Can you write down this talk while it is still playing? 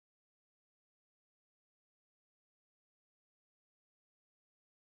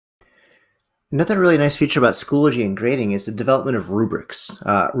Another really nice feature about Schoology and grading is the development of rubrics.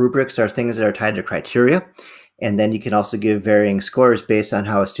 Rubrics are things that are tied to criteria, and then you can also give varying scores based on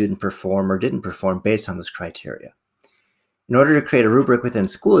how a student performed or didn't perform based on those criteria. In order to create a rubric within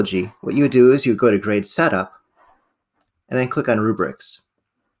Schoology, what you do is you go to Grade Setup and then click on Rubrics.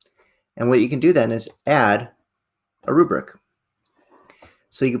 And what you can do then is add a rubric.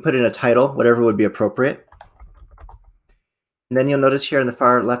 So you can put in a title, whatever would be appropriate. And then you'll notice here in the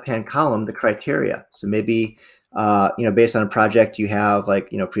far left-hand column, the criteria. So maybe, based on a project, you have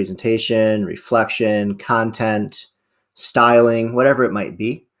presentation, reflection, content, styling, whatever it might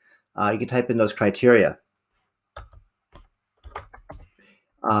be. You can type in those criteria.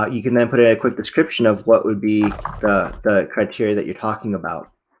 You can then put in a quick description of what would be the criteria that you're talking about.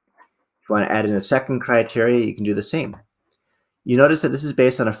 If you want to add in a second criteria, you can do the same. You notice that this is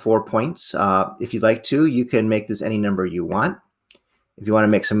based on a 4 points. If you'd like to, you can make this any number you want. If you want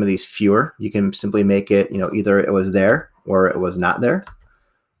to make some of these fewer, you can simply make it, either it was there or it was not there.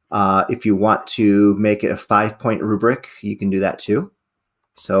 If you want to make it a 5-point rubric, you can do that too.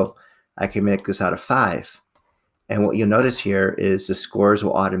 So I can make this out of 5. And what you'll notice here is the scores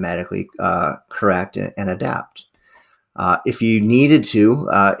will automatically correct and adapt. If you needed to,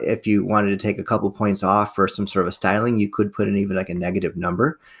 if you wanted to take a couple points off for some sort of a styling, you could put in even like a negative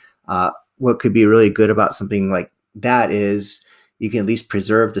number. What could be really good about something like that is you can at least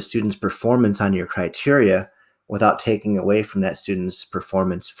preserve the student's performance on your criteria without taking away from that student's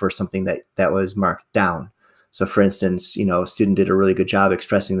performance for something that was marked down. So for instance, a student did a really good job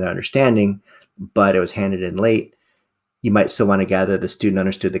expressing their understanding, but it was handed in late. You might still want to gather the student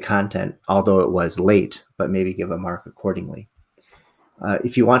understood the content, although it was late, but maybe give a mark accordingly.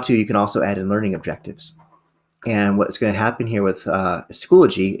 If you want to, you can also add in learning objectives. And what's going to happen here with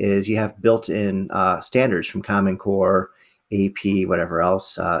Schoology is you have built-in standards from Common Core, AP, whatever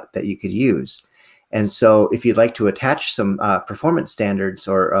else that you could use. And so if you'd like to attach some performance standards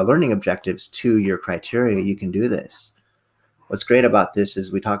or learning objectives to your criteria, you can do this. What's great about this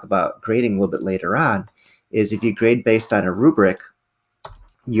is we talk about grading a little bit later on, is if you grade based on a rubric,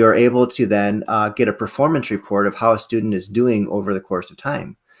 you're able to then get a performance report of how a student is doing over the course of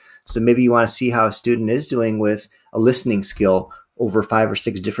time. So maybe you want to see how a student is doing with a listening skill over 5 or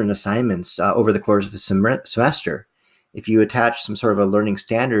 6 different assignments over the course of a semester. If you attach some sort of a learning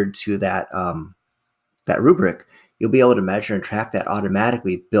standard to that, that rubric, you'll be able to measure and track that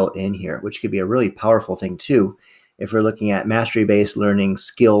automatically built in here, which could be a really powerful thing too. If we're looking at mastery-based learning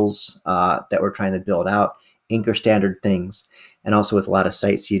skills that we're trying to build out, anchor standard things, and also with a lot of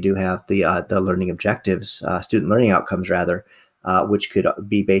sites, you do have the learning objectives, student learning outcomes rather, which could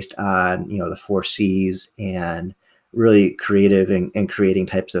be based on the 4 C's and really creative and creating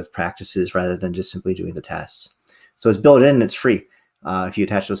types of practices rather than just simply doing the tests. So it's built in and it's free if you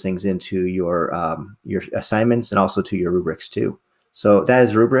attach those things into your assignments and also to your rubrics too. So that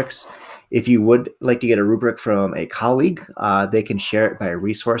is rubrics. If you would like to get a rubric from a colleague, they can share it by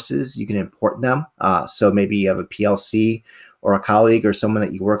resources. You can import them. So maybe you have a PLC or a colleague or someone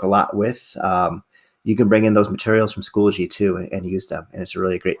that you work a lot with. You can bring in those materials from Schoology too and use them. And it's a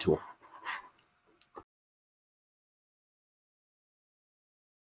really great tool.